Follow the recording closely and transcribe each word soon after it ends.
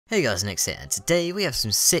Hey guys, Nick here, and today we have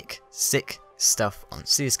some sick stuff on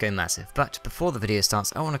Csgomassive. But before the video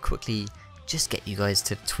starts, I want to quickly just get you guys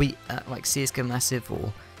to tweet at like Csgomassive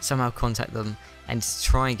or somehow contact them and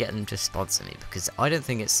try and get them to sponsor me, because I don't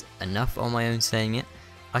think it's enough on my own saying it.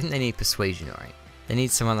 I think they need persuasion, alright? They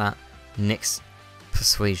need some of that Nick's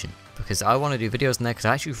persuasion, because I want to do videos on there because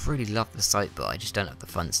I actually really love the site, but I just don't have the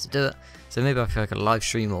funds to do it. So maybe I feel like a live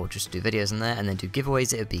stream or just do videos on there and then do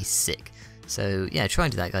giveaways. It would be sick. So yeah, try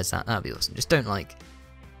and do that, guys. That'd be awesome. Just don't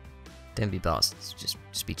be bastards.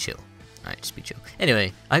 Just be chill. Alright, just be chill.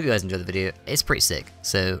 Anyway, I hope you guys enjoy the video. It's pretty sick,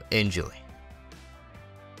 so enjoy.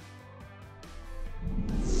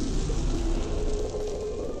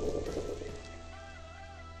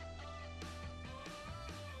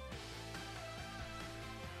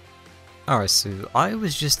 Alright, so I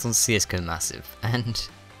was just on Csgomassive and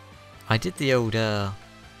I did the old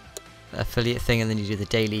affiliate thing, and then you do the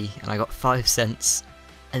daily, and I got 5 cents,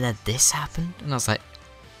 and then this happened, and I was like,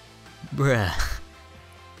 bruh,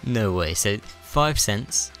 no way. So 5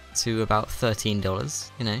 cents to about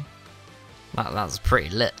 $13, you know, that was pretty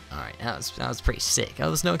lit. Alright, that was pretty sick. I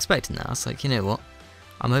was not expecting that. I was like, you know what,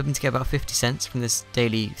 I'm hoping to get about 50 cents from this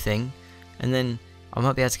daily thing, and then I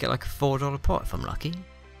might be able to get like a $4 pot if I'm lucky.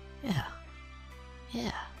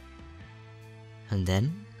 Yeah. And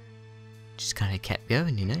then just kind of kept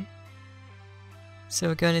going, you know. So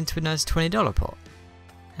we're going into a nice $20 pot,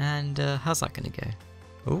 and how's that going to go?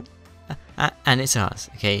 Oh, and it's ours,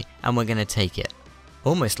 okay, and we're going to take it.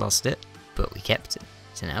 Almost lost it, but we kept it.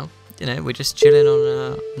 So now, you know, we're just chilling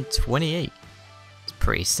on 28. It's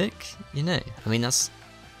pretty sick, you know. I mean, that's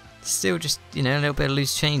still just, you know, a little bit of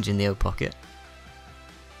loose change in the old pocket.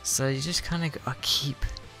 So you just kind of gotta keep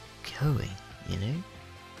going, you know.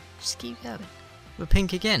 Just keep going. We're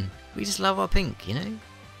pink again. We just love our pink, you know.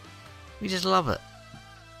 We just love it.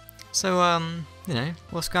 So, you know,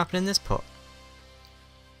 what's going to happen in this pot?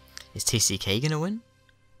 Is TCK going to win?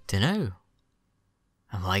 Dunno.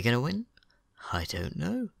 Am I going to win? I don't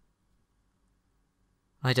know.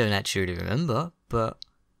 I don't actually remember, but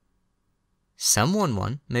someone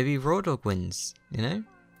won. Maybe Raw Dog wins, you know?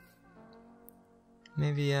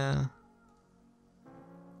 Maybe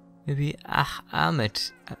Ahmed,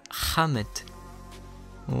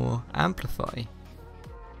 or Amplify.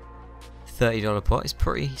 $30 pot is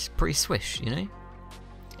pretty swish, you know.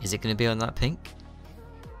 Is it going to be on that pink?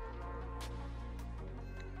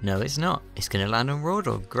 No, it's not. It's going to land on Raw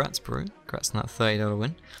Dog. Grats, bro. Grats on that $30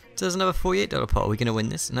 win. So there's another $48 pot. Are we going to win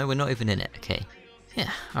this? No, we're not even in it. Okay. Yeah.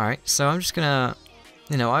 All right. So I'm just gonna,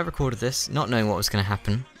 you know, I recorded this not knowing what was going to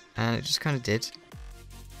happen, and it just kind of did.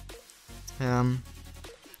 So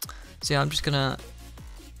yeah, I'm just gonna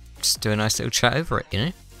do a nice little chat over it, you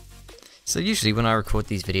know. So usually when I record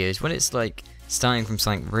these videos, when it's like starting from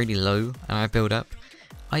something really low and I build up,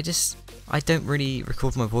 I don't really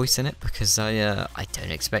record my voice in it, because I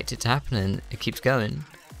don't expect it to happen, and it keeps going,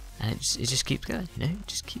 and it just keeps going, you know, it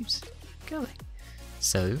just keeps going.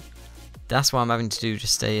 So that's why I'm having to do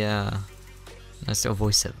just a nice little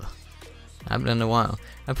voiceover. I haven't done in a while.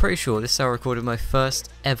 I'm pretty sure this is how I recorded my first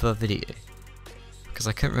ever video, because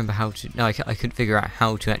I couldn't remember how to. No, I couldn't figure out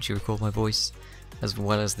how to actually record my voice as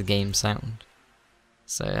well as the game sound.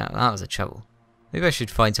 So that was a trouble. Maybe I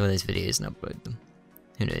should find some of those videos and upload them.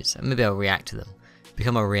 Who knows? Maybe I'll react to them.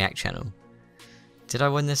 Become a react channel. Did I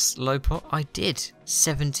win this low pot? I did.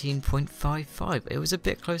 17.55. It was a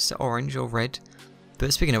bit close to orange or red.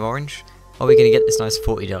 But speaking of orange, are we going to get this nice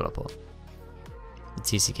 $40 pot? The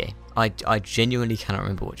TCK. I genuinely cannot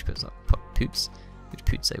remember which poots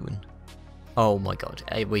I win. Oh my god,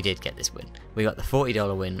 we did get this win. We got the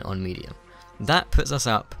 $40 win on medium. That puts us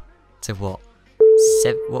up to what?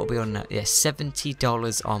 What are we on now? Yeah,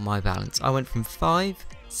 $70 on my balance. I went from 5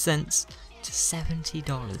 cents to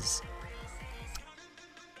 $70.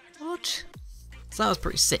 What? So that was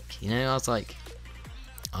pretty sick, you know. I was like,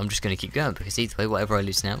 I'm just going to keep going, because either way, whatever I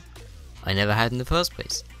lose now, I never had in the first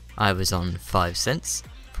place. I was on 5 cents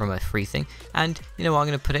from a free thing. And you know what, I'm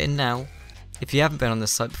going to put it in now. If you haven't been on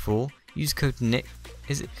this site before, use code NICK.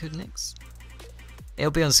 Is it code NICKS? It'll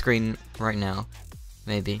be on screen right now,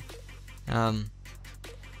 maybe.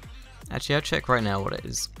 Actually, I'll check right now what it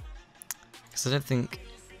is, because I don't think,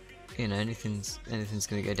 you know, anything's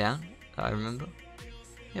gonna go down. I remember.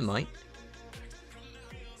 It might.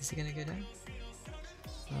 Is it gonna go down?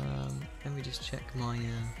 Let me just check my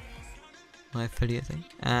my affiliate thing.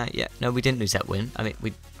 Yeah, no, we didn't lose that win. I mean,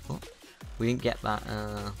 we didn't get that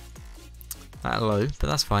that low, but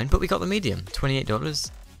that's fine. But we got the medium,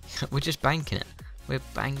 $28. We're just banking it. We're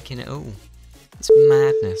banking it all. It's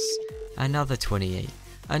madness. Another 28.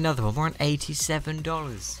 Another one. We're on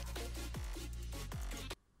 $87.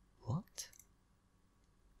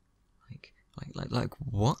 Like,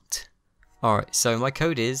 what? Alright, so my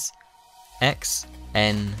code is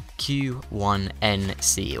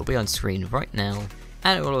XNQ1NC. It'll be on screen right now,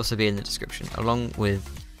 and it will also be in the description, along with,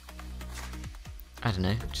 I don't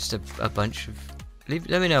know, just a bunch of...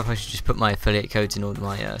 Let me know if I should just put my affiliate codes in all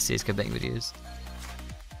my CSGO betting videos,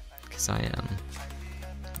 because I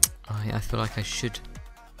feel like I should.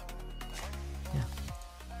 Yeah.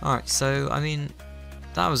 Alright, so, I mean,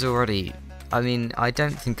 that was already... I mean, I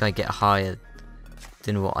don't think I get higher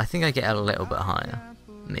than what... I think I get a little bit higher,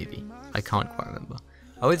 maybe. I can't quite remember.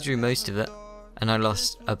 I withdrew most of it, and I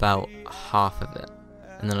lost about half of it.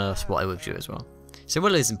 And then I lost what I withdrew as well. So we're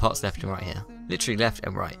losing pots left and right here. Literally left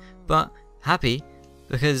and right. But happy,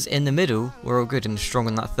 because in the middle, we're all good and strong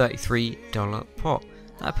on that $33 pot.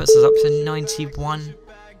 That puts us up to $91.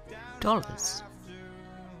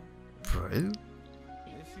 Bro?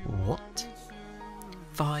 What?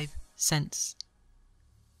 5 cents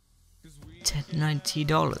to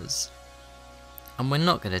 $90. And we're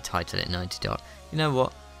not going to title it $90. You know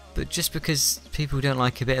what? But just because people don't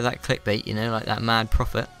like a bit of that clickbait, you know, like that mad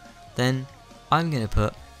profit, then I'm going to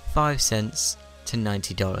put 5 cents to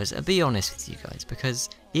 $90. And be honest with you guys, because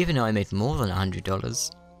even though I made more than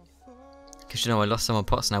 $100, because you know I lost some more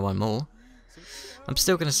pots and I won more, I'm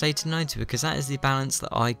still going to say to 90 because that is the balance that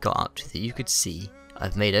I got up to that you could see.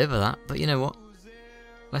 I've made over that, but you know what?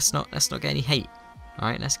 Let's not get any hate. All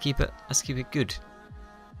right, let's keep it good.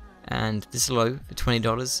 And this low for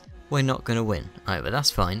 $20, we're not going to win. Alright, but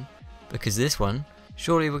that's fine, because this one,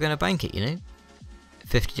 surely we're going to bank it, you know?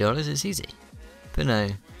 $50, it's easy. But no,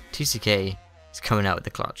 TCK is coming out with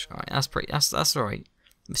the clutch. Alright, that's alright.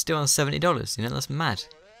 We're still on $70, you know, that's mad.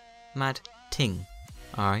 Mad ting.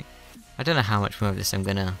 Alright. I don't know how much more of this I'm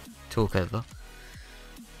going to talk over.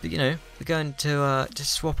 But you know, we're going to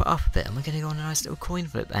just swap it up a bit, and we're going to go on a nice little coin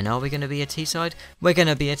flip. And are we going to be a T-side? We're going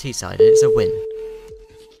to be a T-side, and it's a win.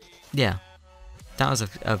 Yeah. That was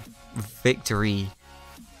a victory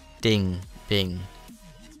ding.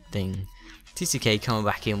 TCK coming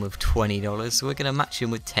back in with $20, so we're going to match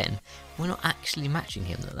him with 10. We're not actually matching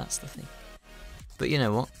him though, that's the thing. But you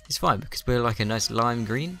know what, it's fine because we're like a nice lime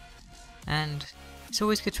green, and it's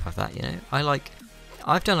always good to have that, you know.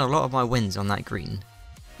 I've done a lot of my wins on that green,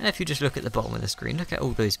 and if you just look at the bottom of the screen, look at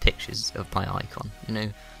all those pictures of my icon, you know,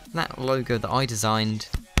 that logo that I designed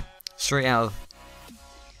straight out of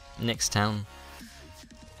Nixtown.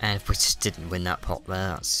 And if we just didn't win that pot there,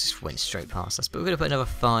 that just went straight past us. But we're going to put another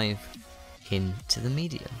 5 into the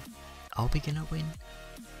medium. Are we going to win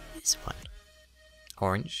this one?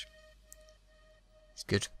 Orange. It's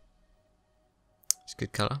good. It's a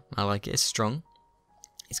good colour. I like it. It's strong.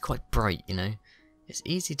 It's quite bright, you know. It's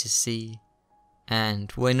easy to see.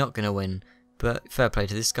 And we're not going to win. But fair play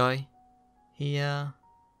to this guy. He got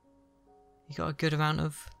a good amount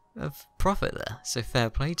of profit there. So fair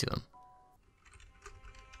play to him.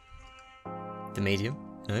 The medium,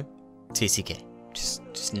 no, TCK,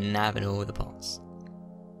 just nabbing all the pots.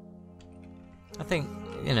 I think,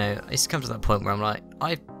 you know, it's come to that point where I'm like,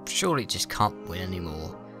 I surely just can't win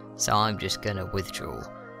anymore, so I'm just gonna withdraw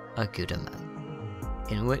a good amount,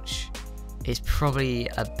 in which is probably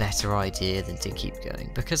a better idea than to keep going,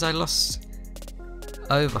 because I lost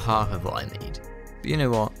over half of what I made. But you know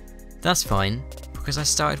what, that's fine, because I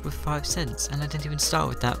started with 5 cents, and I didn't even start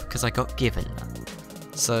with that because I got given that.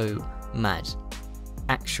 So, mad.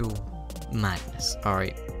 Actual madness.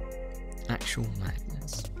 Alright. Actual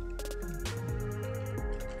madness.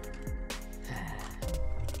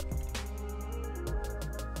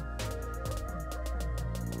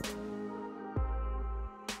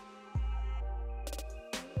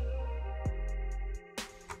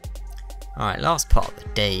 Alright, last part of the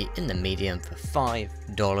day in the medium for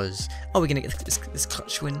 $5. Oh, we're gonna get this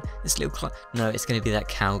clutch win, this little clutch. No, it's gonna be that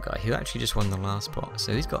cow guy who actually just won the last pot.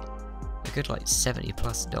 So he's got a good like $70+ in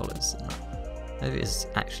that. Maybe it's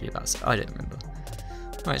actually about, I don't remember.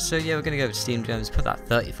 Right, so yeah, we're gonna go to Steam Gems, put that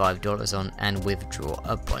 $35 on, and withdraw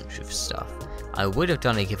a bunch of stuff. I would have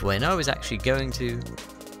done a giveaway, and I was actually going to,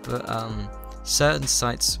 but certain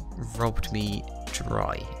sites robbed me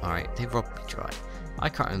dry. Alright, they robbed me dry. I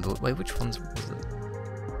can't remember. Wait, which ones was it?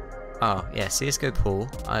 Oh, yeah, CSGO Pool,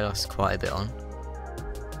 I lost quite a bit on.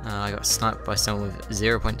 I got sniped by someone with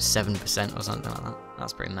 0.7% or something like that.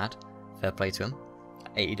 That's pretty mad. Fair play to him.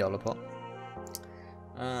 $80 pot.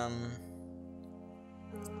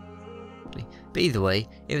 But either way,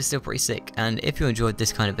 it was still pretty sick. And if you enjoyed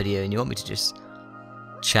this kind of video and you want me to just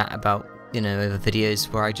chat about, you know, over videos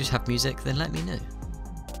where I just have music, then let me know.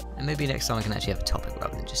 And maybe next time I can actually have a topic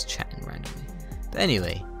rather than just chatting randomly. But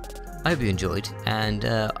anyway, I hope you enjoyed, and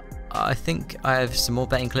I think I have some more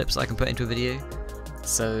betting clips I can put into a video.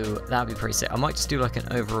 So that would be pretty sick. I might just do like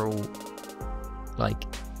an overall, like,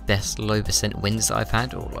 best low percent wins that I've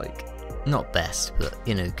had, or like, not best, but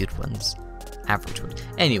you know, good ones, average ones.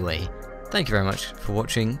 Anyway, thank you very much for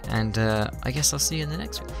watching, and I guess I'll see you in the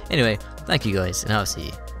next one. Anyway, thank you guys, and I'll see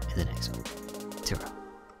you in the next one.